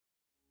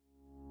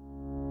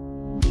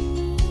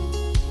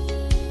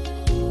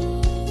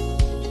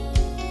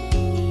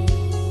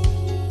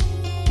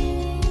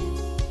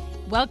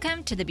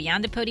Welcome to the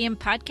Beyond the Podium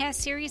podcast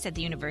series at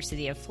the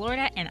University of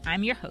Florida, and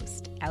I'm your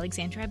host,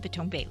 Alexandra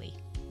Baton-Bailey.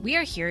 We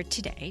are here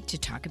today to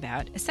talk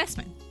about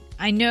assessment.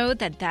 I know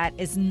that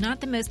is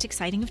not the most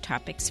exciting of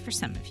topics for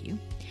some of you,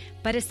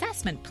 but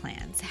assessment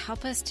plans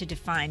help us to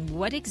define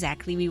what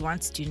exactly we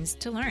want students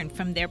to learn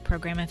from their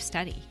program of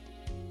study.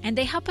 And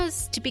they help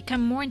us to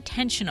become more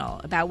intentional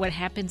about what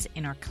happens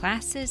in our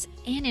classes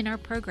and in our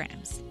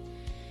programs.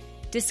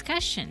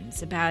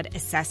 Discussions about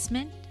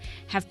assessment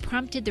have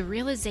prompted the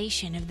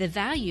realization of the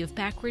value of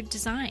backward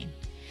design,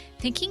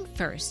 thinking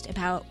first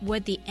about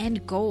what the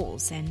end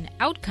goals and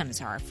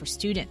outcomes are for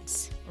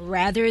students,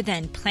 rather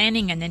than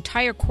planning an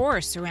entire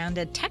course around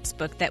a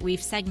textbook that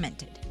we've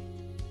segmented.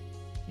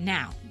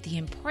 Now, the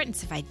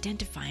importance of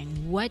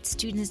identifying what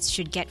students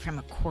should get from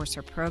a course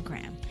or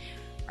program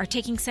are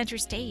taking center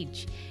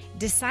stage.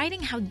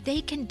 Deciding how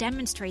they can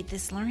demonstrate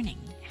this learning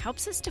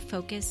helps us to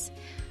focus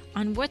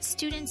on what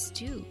students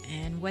do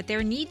and what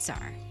their needs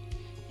are.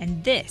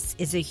 And this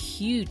is a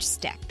huge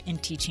step in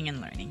teaching and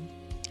learning.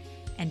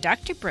 And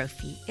Dr.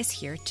 Brophy is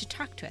here to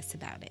talk to us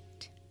about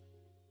it.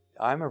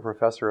 I'm a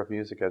professor of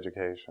music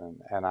education,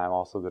 and I'm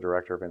also the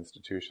director of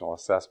institutional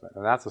assessment,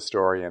 and that's a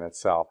story in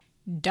itself.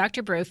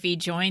 Dr. Brophy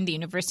joined the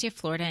University of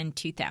Florida in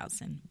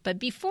 2000, but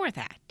before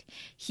that,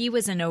 he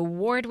was an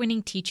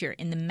award-winning teacher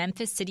in the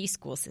Memphis City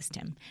school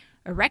system,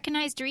 a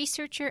recognized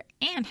researcher,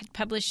 and had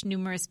published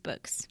numerous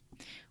books.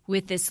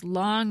 With this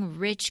long,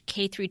 rich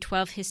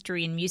K-12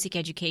 history in music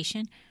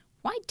education,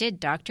 why did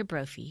Dr.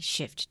 Brophy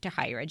shift to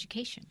higher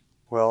education?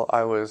 Well,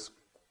 I was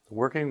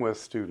working with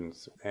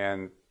students,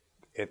 and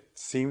it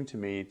seemed to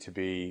me to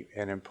be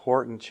an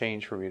important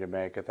change for me to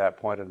make at that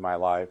point in my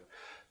life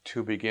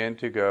to begin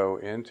to go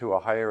into a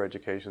higher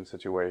education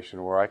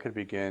situation where I could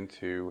begin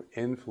to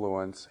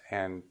influence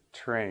and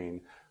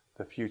train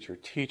the future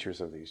teachers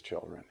of these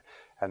children,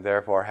 and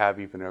therefore have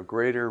even a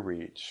greater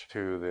reach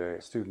to the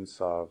students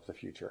of the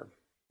future.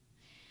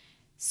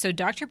 So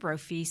Dr.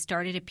 Brophy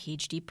started a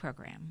PhD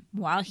program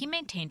while he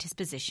maintained his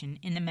position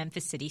in the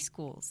Memphis City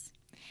schools.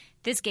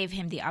 This gave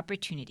him the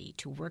opportunity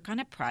to work on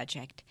a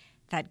project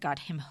that got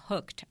him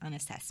hooked on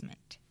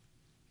assessment.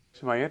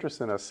 My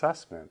interest in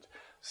assessment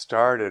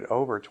started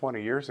over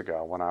 20 years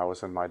ago when I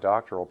was in my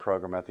doctoral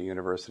program at the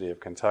University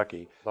of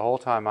Kentucky. The whole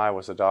time I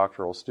was a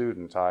doctoral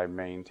student, I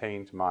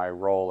maintained my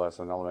role as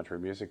an elementary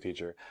music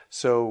teacher.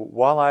 So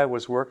while I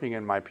was working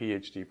in my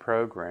PhD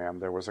program,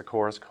 there was a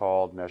course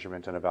called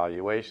Measurement and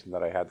Evaluation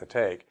that I had to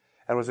take.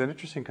 And it was an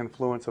interesting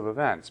confluence of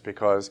events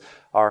because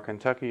our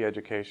Kentucky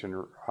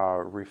Education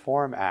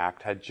Reform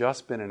Act had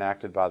just been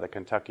enacted by the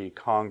Kentucky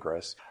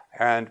Congress,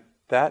 and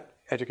that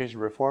Education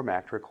Reform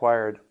Act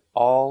required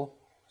all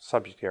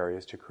subject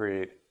areas to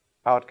create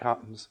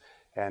outcomes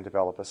and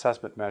develop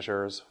assessment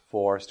measures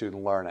for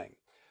student learning.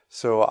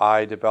 So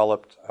I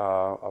developed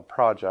a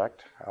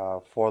project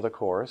for the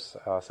course,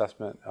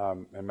 assessment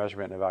and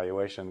measurement and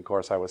evaluation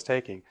course I was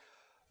taking,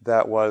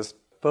 that was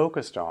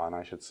focused on,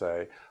 I should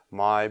say,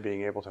 my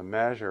being able to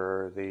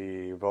measure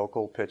the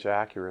vocal pitch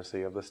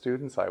accuracy of the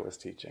students I was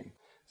teaching.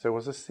 So it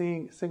was a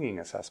singing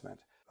assessment.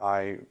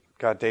 I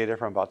got data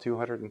from about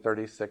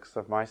 236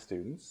 of my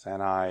students,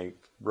 and I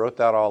wrote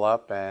that all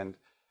up and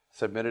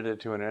submitted it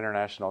to an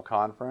international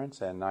conference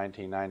in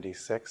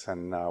 1996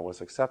 and was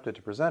accepted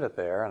to present it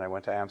there, and I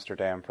went to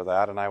Amsterdam for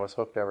that, and I was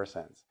hooked ever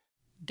since.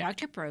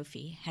 Dr.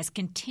 Brophy has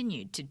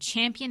continued to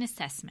champion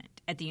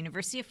assessment at the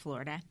University of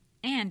Florida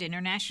and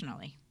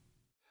internationally.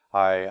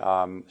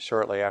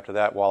 Shortly after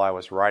that, while I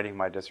was writing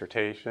my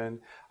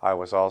dissertation, I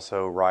was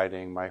also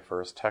writing my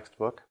first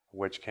textbook,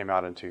 which came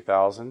out in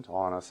 2000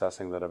 on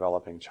assessing the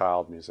developing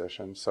child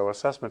musician. So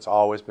assessment's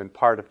always been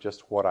part of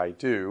just what I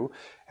do.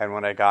 And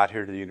when I got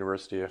here to the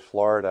University of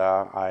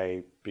Florida,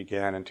 I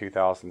began in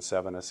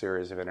 2007 a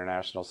series of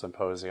international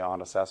symposia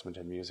on assessment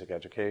in music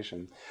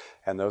education.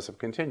 And those have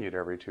continued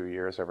every 2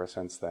 years ever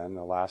since then.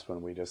 The last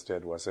one we just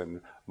did was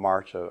in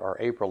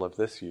April of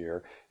this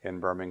year in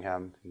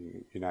Birmingham,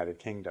 United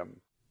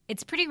Kingdom.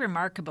 It's pretty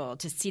remarkable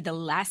to see the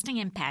lasting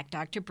impact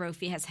Dr.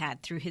 Brophy has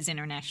had through his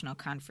international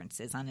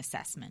conferences on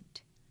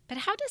assessment. But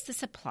how does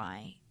this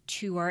apply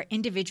to our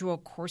individual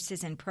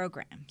courses and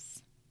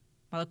programs?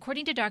 Well,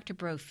 according to Dr.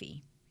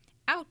 Brophy,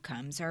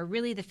 outcomes are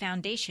really the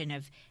foundation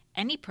of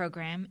any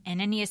program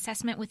and any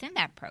assessment within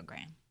that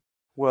program.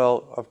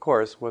 Well, of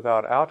course,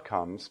 without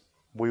outcomes,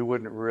 we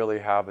wouldn't really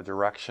have a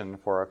direction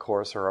for a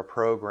course or a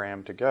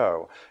program to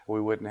go.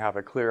 We wouldn't have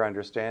a clear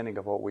understanding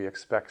of what we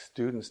expect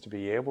students to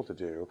be able to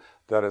do.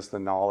 That is, the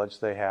knowledge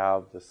they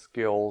have, the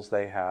skills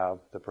they have,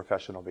 the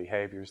professional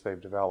behaviors they've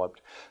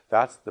developed.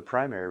 That's the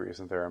primary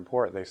reason they're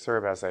important. They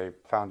serve as a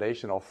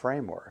foundational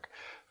framework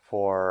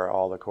for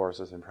all the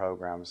courses and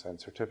programs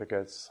and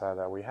certificates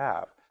that we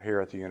have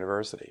here at the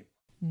university.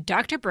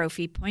 Dr.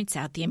 Brophy points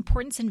out the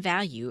importance and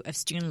value of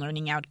student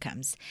learning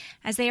outcomes,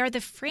 as they are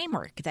the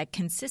framework that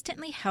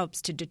consistently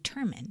helps to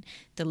determine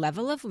the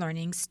level of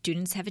learning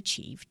students have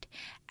achieved,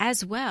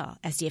 as well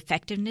as the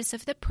effectiveness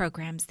of the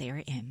programs they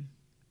are in.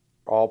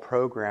 All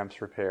programs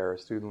prepare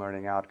student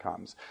learning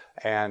outcomes,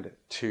 and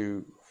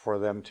to for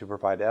them to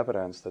provide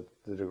evidence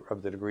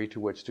of the degree to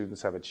which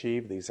students have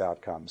achieved these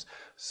outcomes,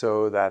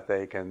 so that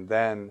they can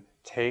then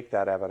take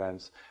that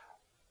evidence,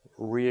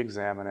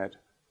 re-examine it,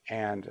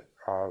 and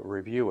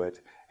review it,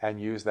 and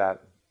use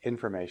that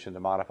information to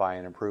modify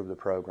and improve the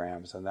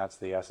programs. And that's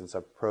the essence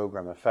of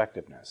program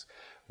effectiveness,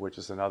 which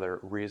is another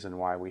reason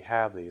why we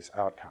have these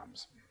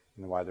outcomes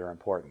and why they're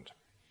important.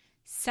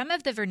 Some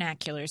of the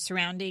vernacular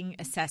surrounding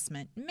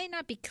assessment may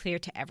not be clear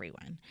to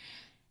everyone.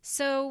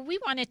 So we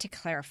wanted to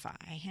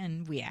clarify,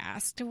 and we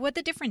asked what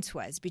the difference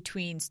was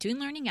between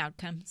student learning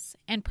outcomes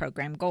and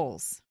program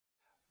goals.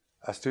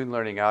 A student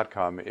learning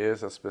outcome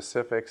is a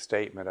specific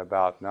statement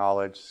about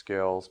knowledge,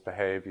 skills,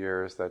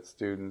 behaviors that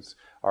students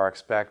are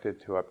expected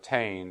to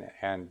obtain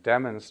and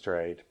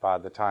demonstrate by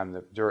the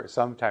time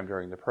sometime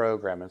during the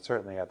program, and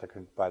certainly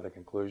by the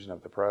conclusion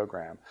of the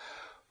program.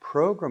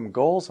 Program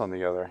goals, on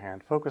the other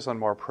hand, focus on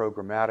more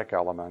programmatic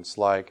elements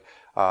like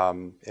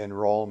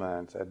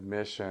enrollment,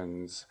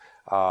 admissions,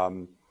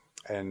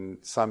 and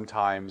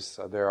sometimes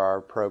there are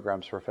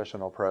programs,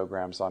 professional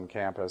programs on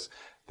campus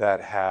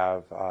that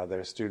have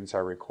their students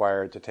are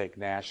required to take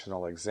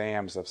national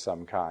exams of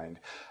some kind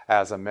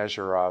as a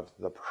measure of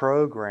the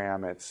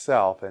program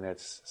itself and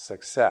its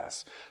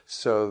success.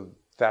 So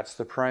that's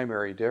the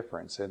primary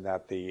difference, in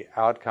that the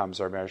outcomes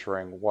are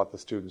measuring what the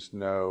students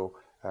know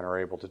and are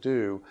able to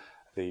do.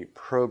 The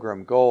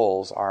program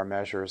goals are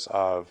measures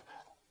of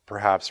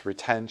perhaps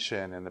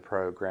retention in the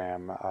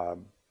program,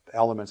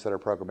 elements that are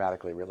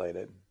programmatically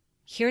related.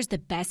 Here's the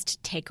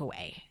best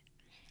takeaway.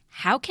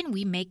 How can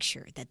we make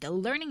sure that the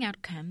learning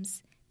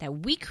outcomes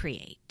that we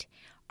create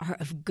are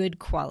of good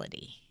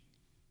quality?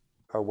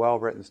 A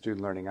well-written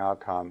student learning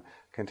outcome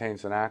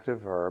contains an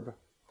active verb.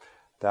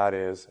 That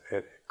is,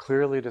 it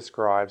clearly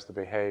describes the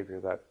behavior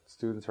that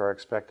students are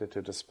expected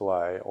to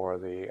display, or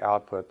the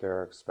output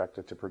they're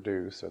expected to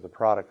produce, or the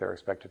product they're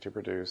expected to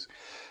produce,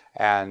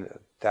 and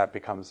that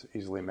becomes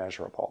easily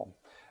measurable.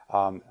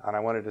 And I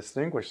want to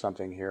distinguish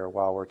something here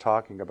while we're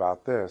talking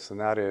about this, and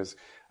that is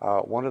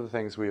one of the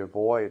things we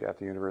avoid at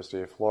the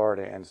University of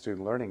Florida in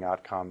student learning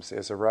outcomes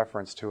is a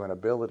reference to an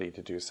ability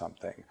to do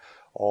something,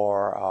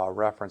 or a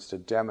reference to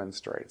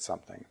demonstrate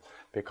something,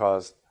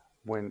 because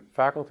when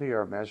faculty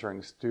are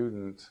measuring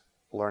student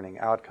learning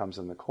outcomes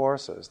in the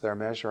courses, they're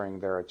measuring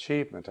their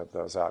achievement of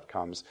those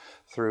outcomes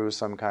through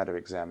some kind of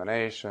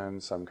examination,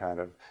 some kind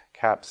of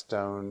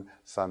capstone,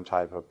 some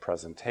type of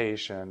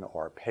presentation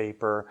or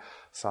paper,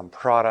 some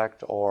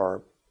product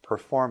or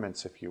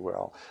performance, if you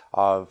will,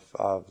 of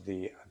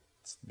the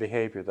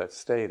behavior that's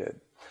stated.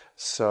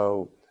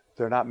 So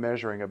they're not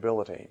measuring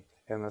ability.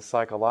 In the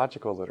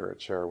psychological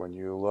literature, when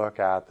you look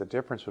at the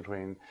difference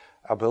between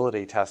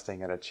ability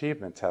testing and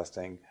achievement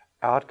testing,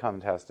 outcome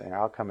testing,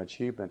 outcome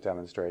achievement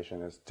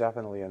demonstration is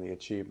definitely in the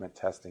achievement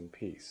testing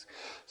piece.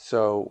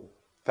 So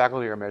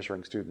faculty are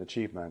measuring student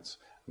achievements,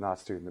 not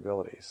student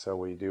abilities. So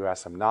we do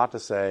ask them not to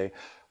say,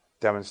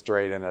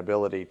 demonstrate an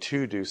ability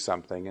to do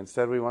something.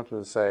 Instead, we want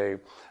them to say,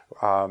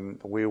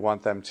 we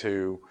want them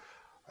to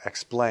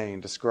explain,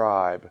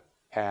 describe,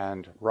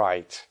 and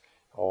write,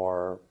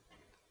 or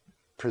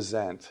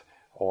present,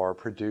 or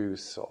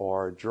produce,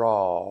 or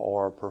draw,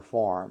 or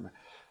perform,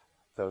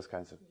 those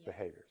kinds of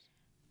behaviors.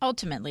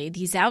 Ultimately,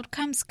 these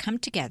outcomes come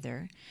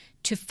together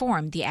to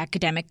form the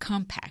academic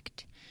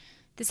compact.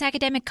 This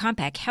academic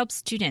compact helps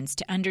students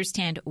to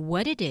understand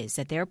what it is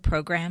that their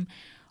program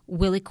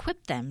will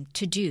equip them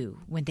to do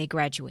when they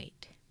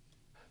graduate.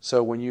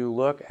 So when you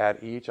look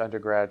at each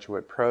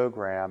undergraduate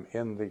program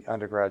in the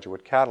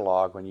undergraduate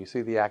catalog, when you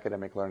see the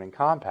academic learning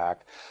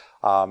compact,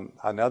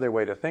 another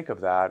way to think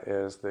of that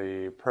is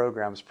the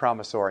program's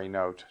promissory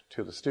note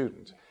to the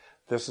student.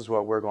 This is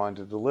what we're going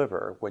to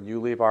deliver. When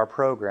you leave our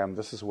program,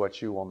 this is what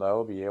you will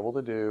know, be able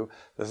to do.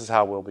 This is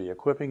how we'll be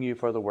equipping you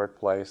for the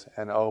workplace.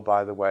 And oh,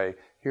 by the way,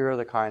 here are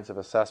the kinds of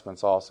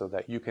assessments also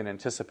that you can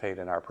anticipate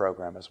in our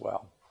program as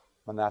well.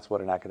 And that's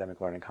what an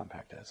academic learning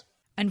compact is.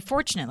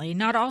 Unfortunately,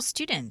 not all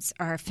students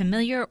are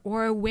familiar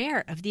or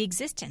aware of the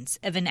existence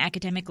of an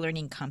academic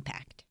learning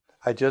compact.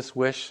 I just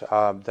wish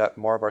that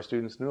more of our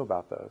students knew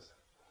about those.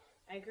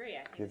 I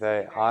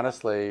agree.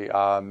 Honestly,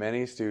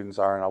 many students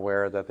aren't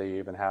aware that they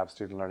even have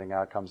student learning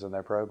outcomes in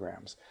their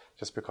programs,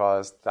 just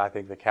because I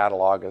think the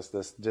catalog is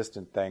this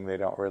distant thing they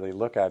don't really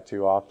look at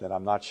too often.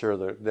 I'm not sure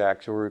the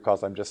actual root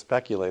cause. I'm just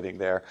speculating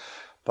there.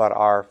 But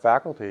our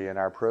faculty and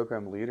our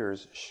program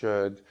leaders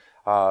should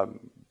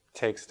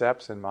take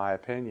steps, in my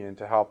opinion,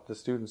 to help the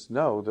students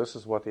know this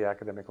is what the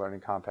academic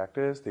learning compact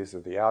is, these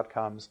are the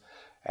outcomes,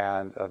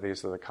 and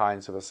these are the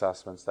kinds of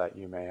assessments that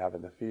you may have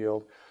in the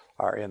field,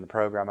 or in the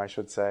program, I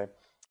should say.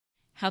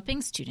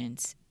 Helping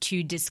students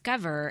to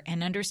discover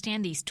and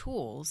understand these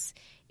tools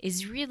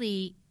is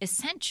really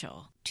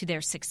essential to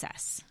their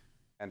success.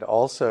 And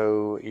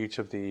also, each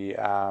of the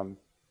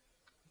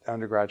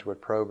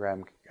undergraduate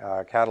program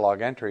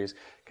catalog entries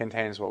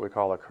contains what we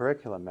call a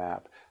curriculum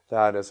map.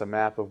 That is a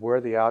map of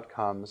where the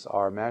outcomes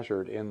are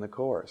measured in the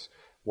course.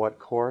 What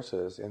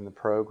courses in the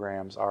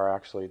programs are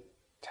actually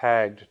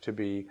tagged to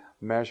be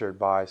measured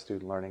by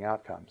student learning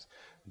outcomes.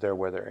 They're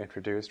where they're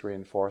introduced,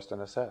 reinforced,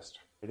 and assessed.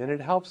 And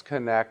it helps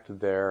connect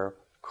their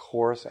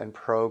course and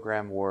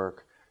program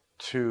work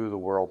to the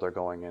world they're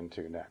going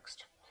into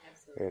next.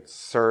 Absolutely. It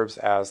serves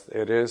as,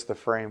 it is the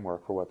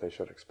framework for what they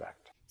should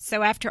expect.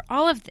 So after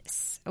all of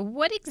this,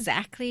 what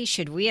exactly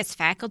should we as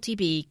faculty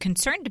be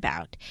concerned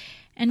about?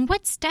 And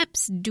what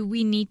steps do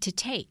we need to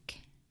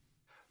take?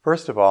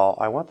 First of all,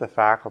 I want the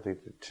faculty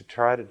to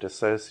try to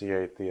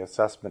dissociate the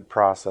assessment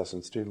process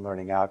and student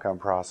learning outcome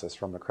process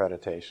from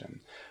accreditation.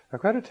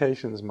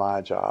 Accreditation is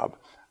my job.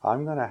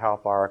 I'm going to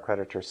help our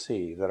accreditor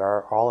see that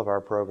all of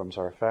our programs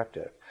are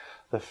effective.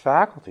 The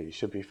faculty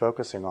should be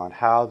focusing on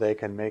how they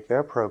can make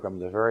their program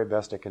the very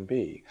best it can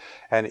be.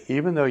 And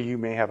even though you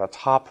may have a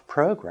top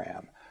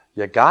program,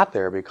 you got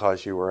there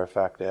because you were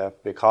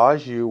effective,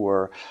 because you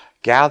were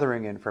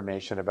gathering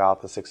information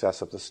about the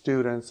success of the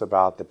students,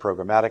 about the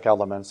programmatic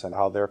elements and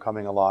how they're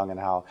coming along and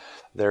how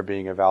they're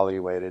being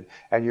evaluated.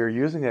 And you're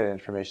using that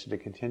information to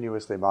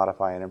continuously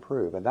modify and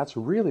improve. And that's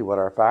really what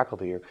our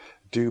faculty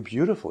do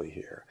beautifully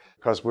here,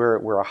 because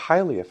we're a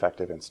highly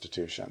effective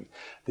institution.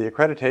 The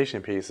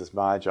accreditation piece is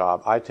my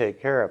job. I take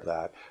care of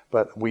that.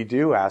 But we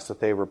do ask that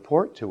they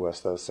report to us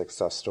those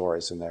success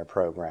stories in their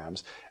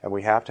programs, and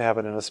we have to have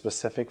it in a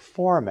specific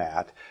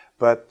format.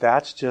 But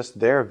that's just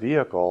their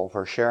vehicle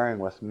for sharing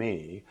with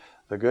me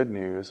the good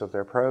news of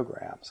their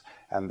programs.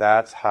 And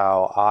that's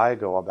how I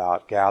go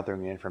about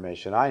gathering the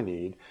information I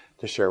need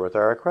to share with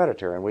our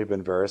accreditor. And we've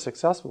been very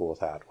successful with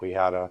that. We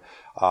had a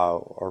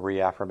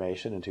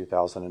reaffirmation in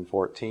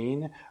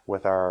 2014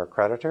 with our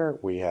accreditor.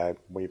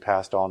 We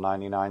passed all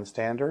 99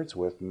 standards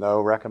with no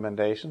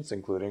recommendations,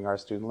 including our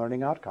student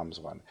learning outcomes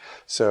one.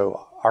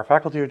 So our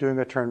faculty are doing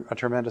a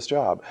tremendous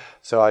job.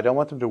 So I don't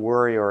want them to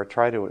worry or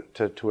try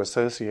to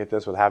associate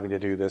this with having to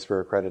do this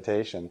for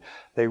accreditation.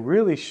 They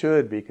really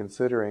should be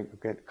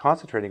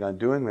concentrating on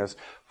doing this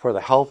for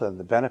the health and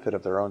the benefit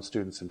of their own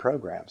students and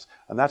programs.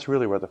 And that's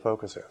really where the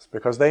focus is,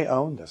 because they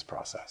own this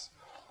process.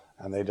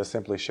 And they just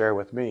simply share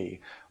with me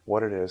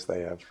what it is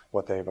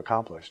what they've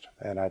accomplished.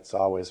 And it's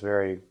always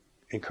very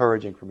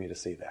encouraging for me to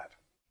see that.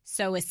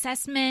 So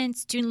assessment,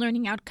 student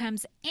learning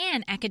outcomes,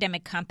 and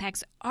academic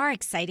compacts are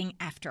exciting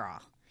after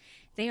all.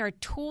 They are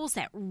tools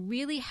that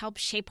really help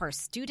shape our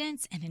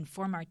students and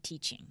inform our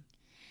teaching.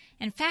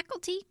 And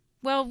faculty,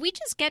 well, we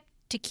just get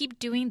to keep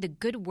doing the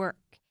good work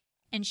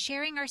and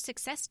sharing our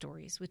success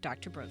stories with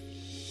Dr.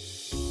 Brophy.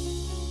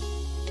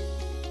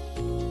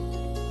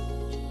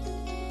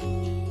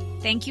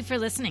 Thank you for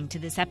listening to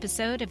this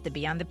episode of the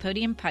Beyond the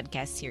Podium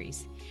podcast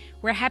series.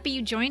 We're happy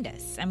you joined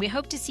us, and we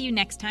hope to see you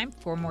next time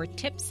for more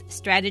tips,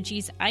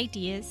 strategies,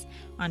 ideas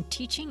on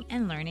teaching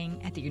and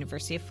learning at the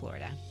University of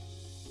Florida.